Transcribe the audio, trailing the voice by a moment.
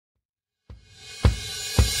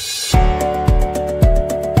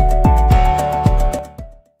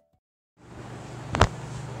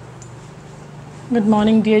Good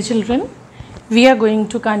morning, dear children. We are going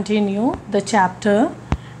to continue the chapter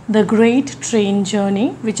The Great Train Journey,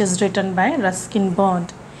 which is written by Ruskin.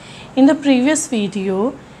 In the previous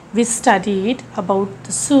video, we studied about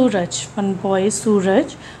the Suraj, one boy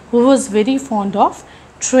Suraj, who was very fond of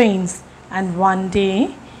trains. And one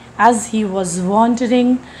day, as he was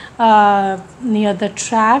wandering near the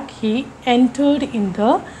track, he entered in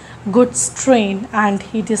the goods train and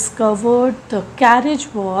he discovered the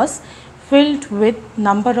carriage was filled with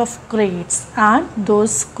number of crates, and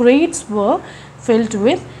those crates were filled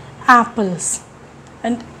with apples,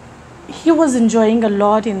 and he was enjoying a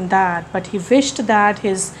lot in that, but he wished that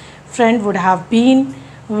his friend would have been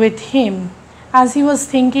with him. As he was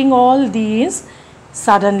thinking all these,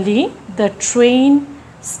 suddenly the train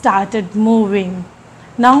started moving.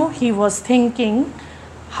 Now he was thinking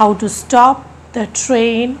how to stop the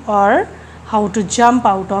train or how to jump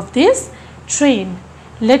out of this train.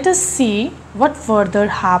 Let us see what further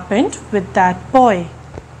happened with that boy.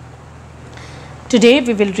 Today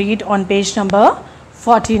we will read on page number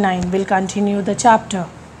 49. We'll continue the chapter.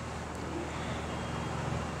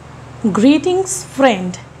 "Greetings,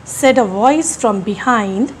 friend," said a voice from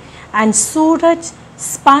behind, and Suraj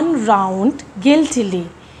spun round guiltily,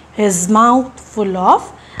 his mouth full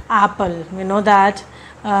of apple. We know that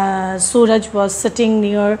Suraj was sitting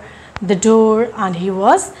near the door and he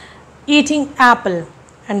was eating apple.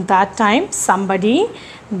 And that time somebody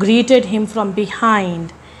greeted him from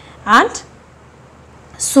behind, and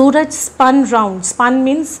Suraj spun round. Spun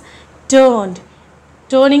means turned,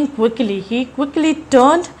 turning quickly. He quickly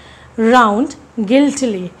turned round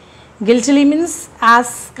guiltily. Guiltily means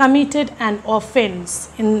as committed an offense.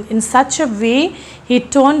 In such a way he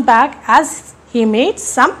turned back as he made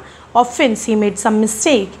some offense, he made some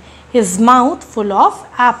mistake. His mouth full of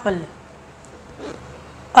apple.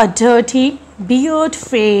 A dirty, beard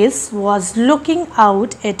face was looking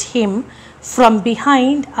out at him from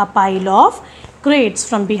behind a pile of crates.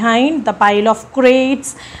 From behind the pile of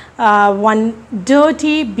crates, one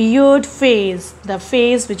dirty beard face, the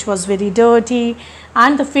face which was very dirty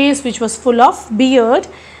and the face which was full of beard,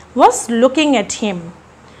 was looking at him.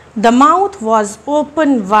 The mouth was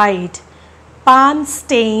open wide,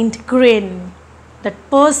 pan-stained grin. That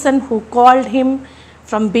person who called him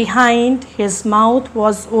from behind, his mouth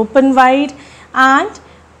was open wide and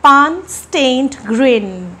pan-stained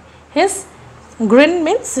grin. His grin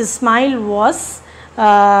means his smile was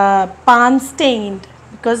pan-stained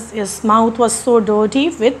because his mouth was so dirty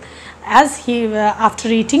with as he after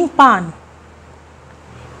eating pan.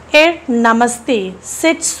 Namaste,"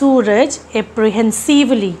 said Suraj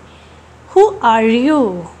apprehensively. "Who are you?"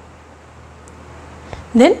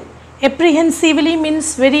 Then apprehensively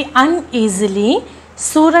means very uneasily.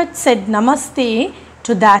 Suraj said namaste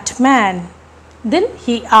to that man. Then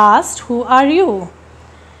he asked, "Who are you?"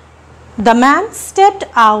 The man stepped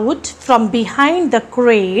out from behind the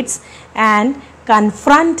crates and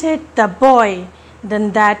confronted the boy. Then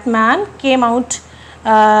that man came out,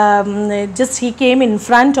 he came in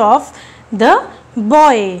front of the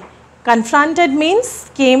boy. Confronted means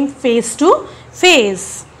came face to face.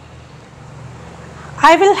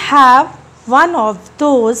 "I will have one of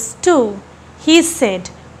those too," he said,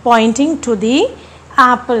 pointing to the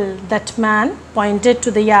apple. That man pointed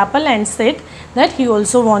to the apple and said that he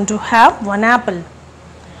also want to have one apple.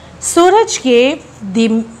 Suraj gave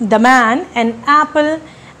the man an apple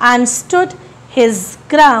and stood his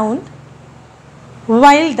ground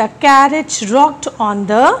while the carriage rocked on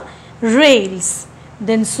the rails.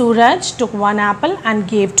 Then Suraj took one apple and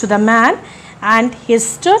gave to the man, and he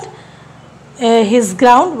stood his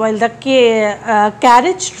ground while the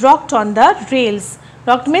carriage rocked on the rails.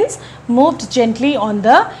 Rocked means moved gently on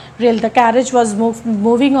the rail. The carriage was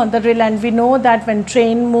moving on the rail, and we know that when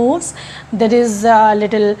train moves, there is a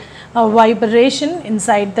little vibration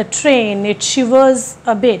inside the train. It shivers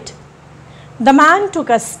a bit. The man took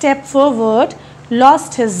a step forward,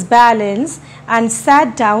 lost his balance, and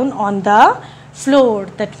sat down on the floor.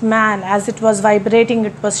 That man, as it was vibrating,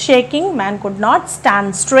 it was shaking. Man could not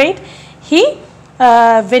stand straight.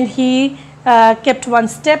 When he kept one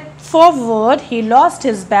step forward, he lost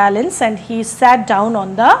his balance and he sat down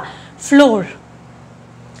on the floor.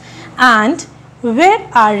 "And where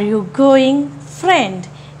are you going, friend?"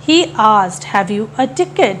 he asked. "Have you a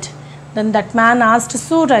ticket?" Then that man asked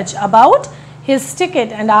Suraj about his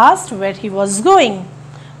ticket and asked where he was going.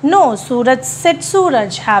 "No," Suraj said.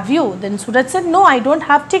 "Suraj, have you?" Then Suraj said, "No, I don't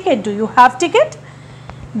have ticket. Do you have ticket?"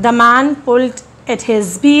 The man pulled at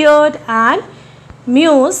his beard and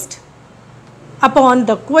mused upon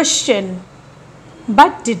the question,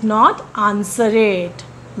 but did not answer it.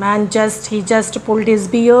 Man just pulled his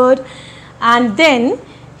beard and then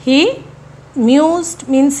he mused,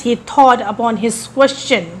 means he thought upon his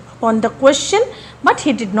question, upon the question, but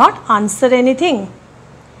he did not answer anything.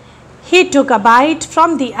 He took a bite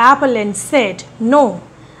from the apple and said, "No,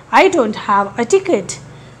 I don't have a ticket,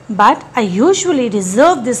 but I usually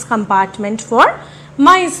reserve this compartment for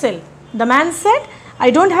myself." The man said, "I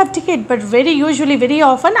don't have ticket, but very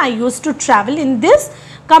often I used to travel in this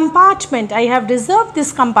compartment. I have reserved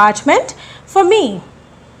this compartment for me.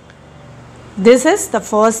 This is the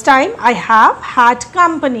first time I have had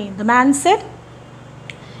company." The man said,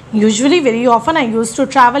 "Usually very often I used to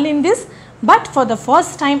travel in this, but for the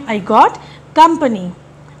first time I got company.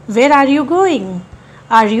 Where are you going?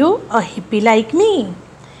 Are you a hippie like me?"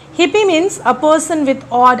 Hippie means a person with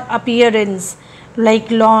odd appearance,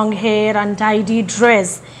 like long hair, untidy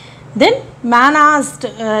dress. Then man asked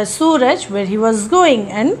Suraj where he was going,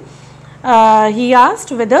 and he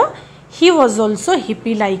asked whether he was also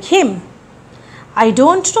hippie like him. "I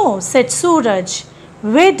don't know," said Suraj.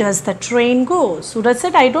 "Where does the train go?" Suraj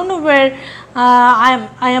said, "I don't know where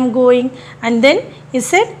I am going." And then he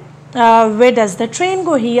said, "Where does the train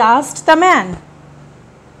go?" He asked the man.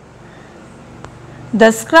 The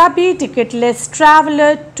scrubby ticketless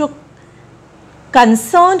traveler took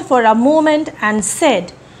concerned for a moment and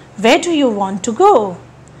said, "Where do you want to go?"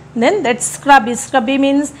 Then that scrubby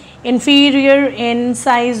means inferior in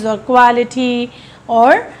size or quality,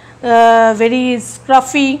 or very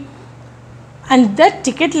scruffy. And that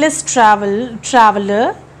ticketless traveler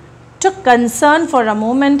took concern for a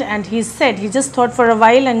moment and he said, he just thought for a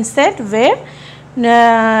while and said, "Where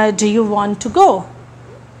do you want to go?"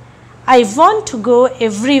 "I want to go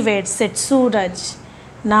everywhere," said Suraj.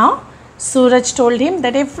 Now Suraj told him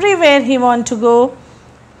that everywhere he want to go.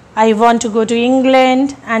 "I want to go to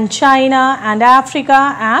England and China and Africa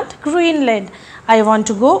and Greenland. I want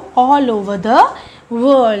to go all over the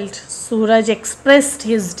world." Suraj expressed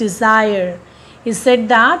his desire. He said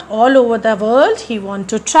that all over the world he want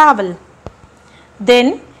to travel. "Then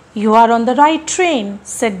you are on the right train,"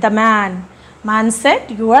 said the man. Man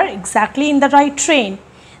said, "You are exactly in the right train.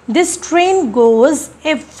 This train goes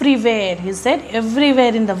everywhere." He said,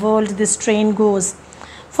 "Everywhere in the world this train goes.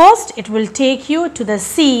 First it will take you to the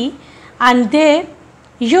sea, and there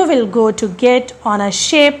you will go to get on a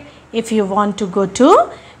ship if you want to go to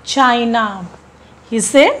China." He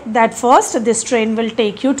said that first this train will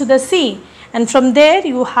take you to the sea, and from there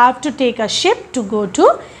you have to take a ship to go to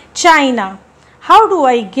China. "How do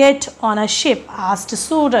I get on a ship?" asked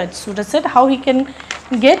Suraj. Suraj said how he can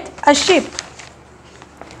get a ship.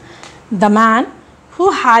 The man, who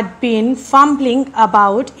had been fumbling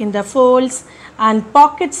about in the folds and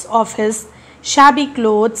pockets of his shabby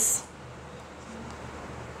clothes,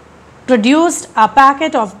 produced a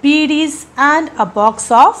packet of beedies and a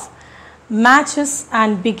box of matches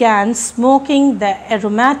and began smoking the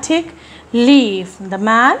aromatic leaf. The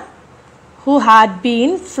man, who had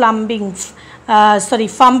been fumbling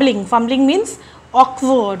means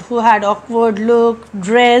awkward, who had awkward look,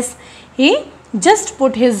 dress, he just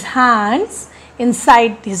put his hands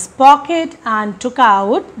inside his pocket and took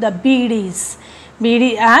out the beedies.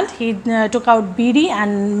 He took out beedi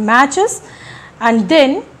and matches, and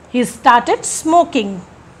then he started smoking.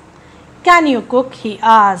 "Can you cook?" he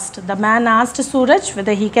asked. The man asked Suraj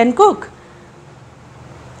whether he can cook.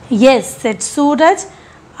 "Yes," said Suraj,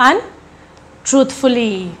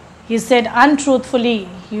 untruthfully. He said untruthfully.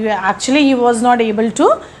 He was not able to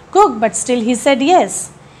cook, but still he said yes.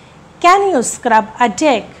 "Can you scrub a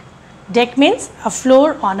deck?" Deck means a floor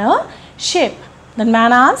on a ship. The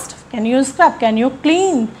man asked, "Can you scrub? Can you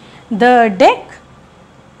clean the deck?"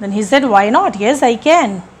 Then he said, "Why not? Yes, I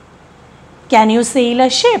can." "Can you sail a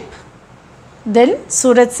ship?" Then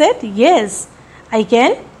Suraj said, "Yes, I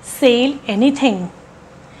can sail anything."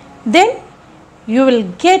 "Then you will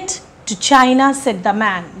get to China," said the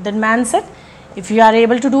man. The man said, "If you are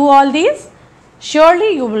able to do all these, surely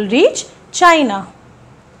you will reach China."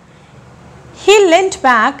 He leant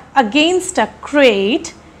back against a crate,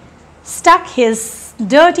 stuck his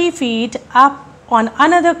dirty feet up on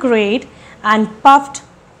another crate and puffed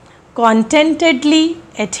contentedly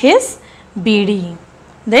at his beedi.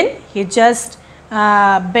 Then he just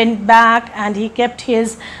bent back and he kept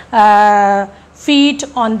his feet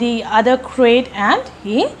on the other crate and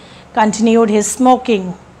he continued his smoking.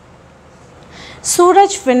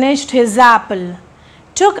 Suraj finished his apple,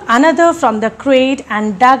 took another from the crate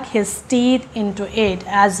and dug his teeth into it.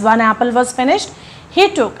 As one apple was finished, he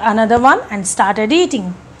took another one and started eating.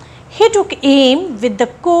 He took aim with the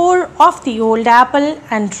core of the old apple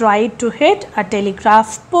and tried to hit a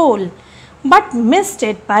telegraph pole, but missed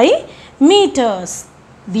it by meters.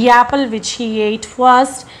 The apple which he ate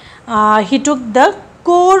first he took the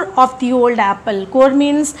core of the old apple. Core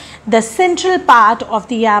means the central part of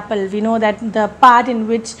the apple. We know that the part in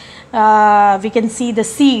which we can see the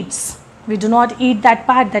seeds. We do not eat that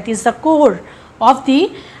part, that is the core of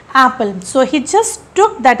the apple. So he just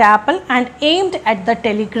took that apple and aimed at the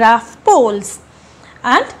telegraph poles,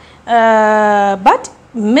 and but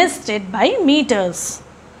missed it by meters.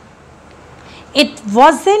 It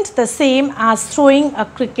wasn't the same as throwing a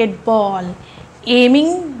cricket ball.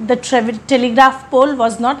 Aiming the telegraph pole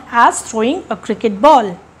was not as throwing a cricket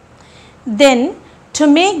ball. Then, to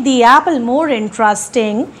make the apple more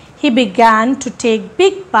interesting, he began to take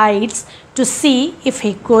big bites to see if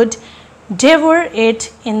he could devour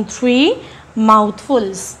it in 3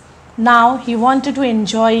 mouthfuls. Now he wanted to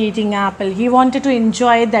enjoy eating apple. He wanted to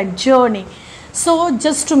enjoy that journey. So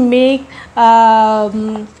just to make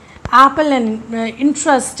apple and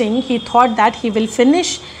interesting, he thought that he will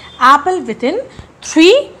finish apple within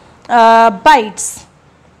 3 bites.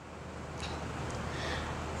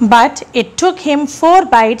 But it took him 4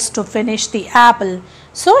 bites to finish the apple.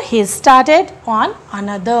 So he started on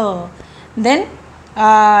another. Then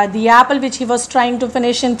the apple which he was trying to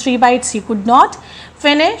finish in 3 bites, he could not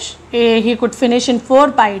finish. He could finish in 4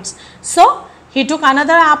 bites. So he took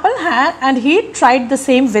another apple and he tried the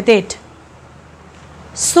same with it.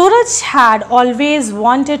 Suraj had always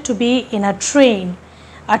wanted to be in a train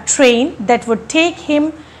that would take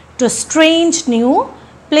him to strange new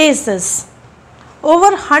places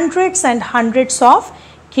over hundreds and hundreds of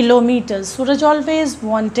kilometers. Suraj always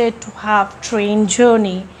wanted to have train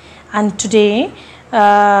journey, and today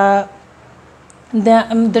the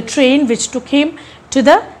train which took him to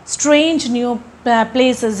the strange new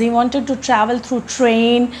places. He wanted to travel through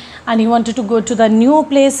train and he wanted to go to the new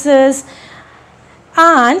places,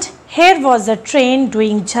 and here was a train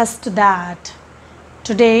doing just that.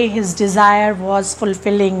 Today his desire was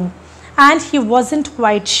fulfilling, and he wasn't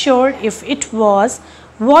quite sure if it was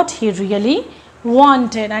what he really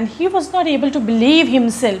wanted, and he was not able to believe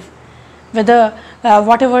himself whether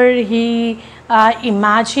whatever he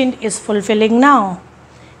imagined is fulfilling now.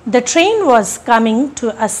 The train was coming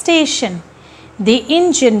to a station. The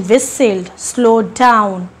engine whistled, slowed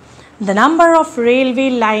down. The number of railway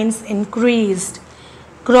lines increased,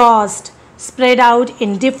 crossed, spread out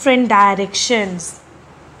in different directions.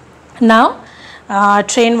 Now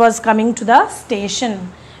train was coming to the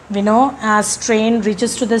station. We know as train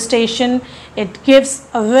reaches to the station, it gives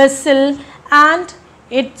a whistle and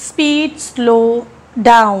its speed slow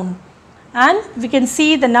down, and we can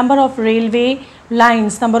see the number of railway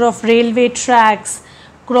lines, number of railway tracks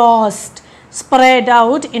crossed, spread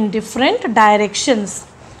out in different directions.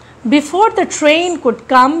 Before the train could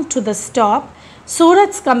come to the stop,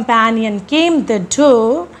 Suraj's companion came to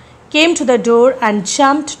the door and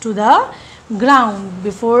jumped to the ground.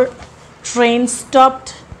 Before train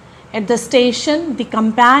stopped at the station, the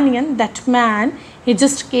companion, that man, he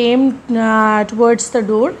just came towards the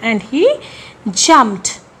door and he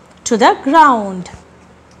jumped to the ground.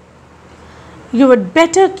 You would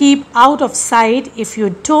better keep out of sight if you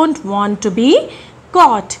don't want to be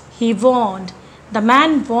caught, he warned. The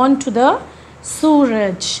man warned to the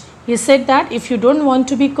Suraj. He said that if you don't want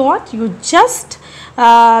to be caught, you just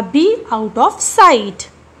be out of sight.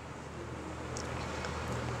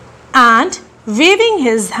 And waving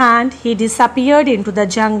his hand, he disappeared into the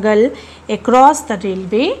jungle across the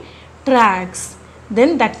railway tracks.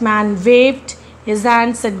 Then that man waved his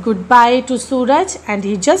hand, said goodbye to Suraj, and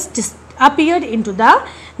he just disappeared into the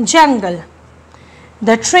jungle.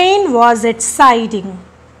 The train was at siding.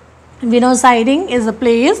 We know siding is a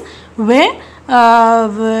place where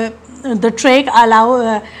the track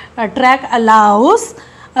allows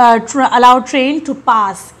train to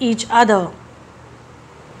pass each other.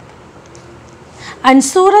 And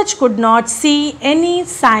Suraj could not see any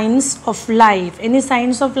signs of life. Any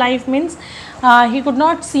signs of life means he could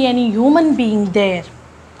not see any human being there.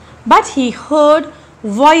 But he heard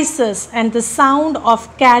voices and the sound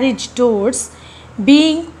of carriage doors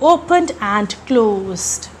being opened and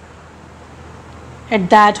closed. At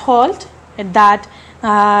that halt, at that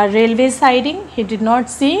railway siding, he did not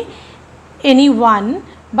see anyone,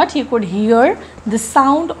 but he could hear the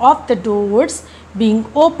sound of the doors being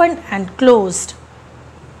opened and closed.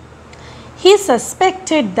 He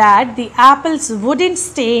suspected that the apples wouldn't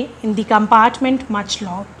stay in the compartment much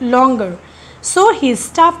longer. So he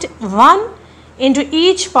stuffed one into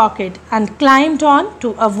each pocket and climbed on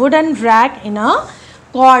to a wooden rack in a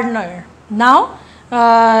corner. Now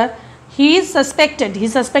he suspected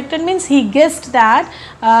means he guessed that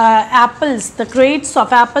apples, the crates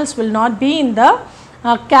of apples will not be in the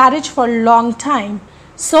carriage for a long time.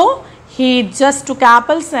 So He just took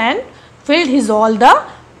apples and filled his all the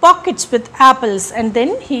pockets with apples, and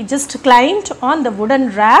then he just climbed on the wooden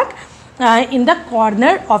rack in the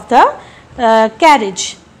corner of the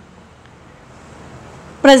carriage.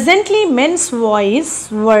 Presently men's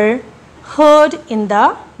voices were heard in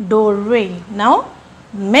the doorway. Now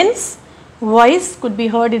men's voice could be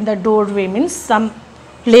heard in the doorway, means some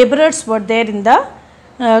laborers were there in the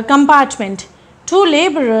compartment. Two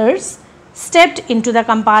laborers stepped into the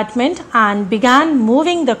compartment and began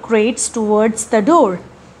moving the crates towards the door,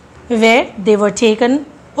 where they were taken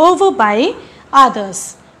over by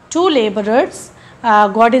others. Two laborers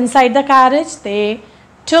got inside the carriage. They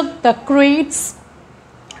took the crates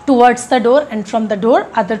towards the door, and from the door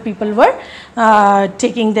other people were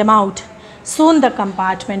taking them out. Soon the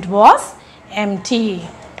compartment was empty.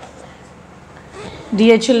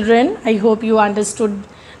 Dear children, I hope you understood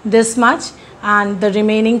this much, and the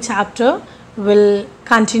remaining chapter will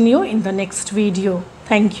continue in the next video.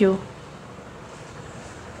 Thank you.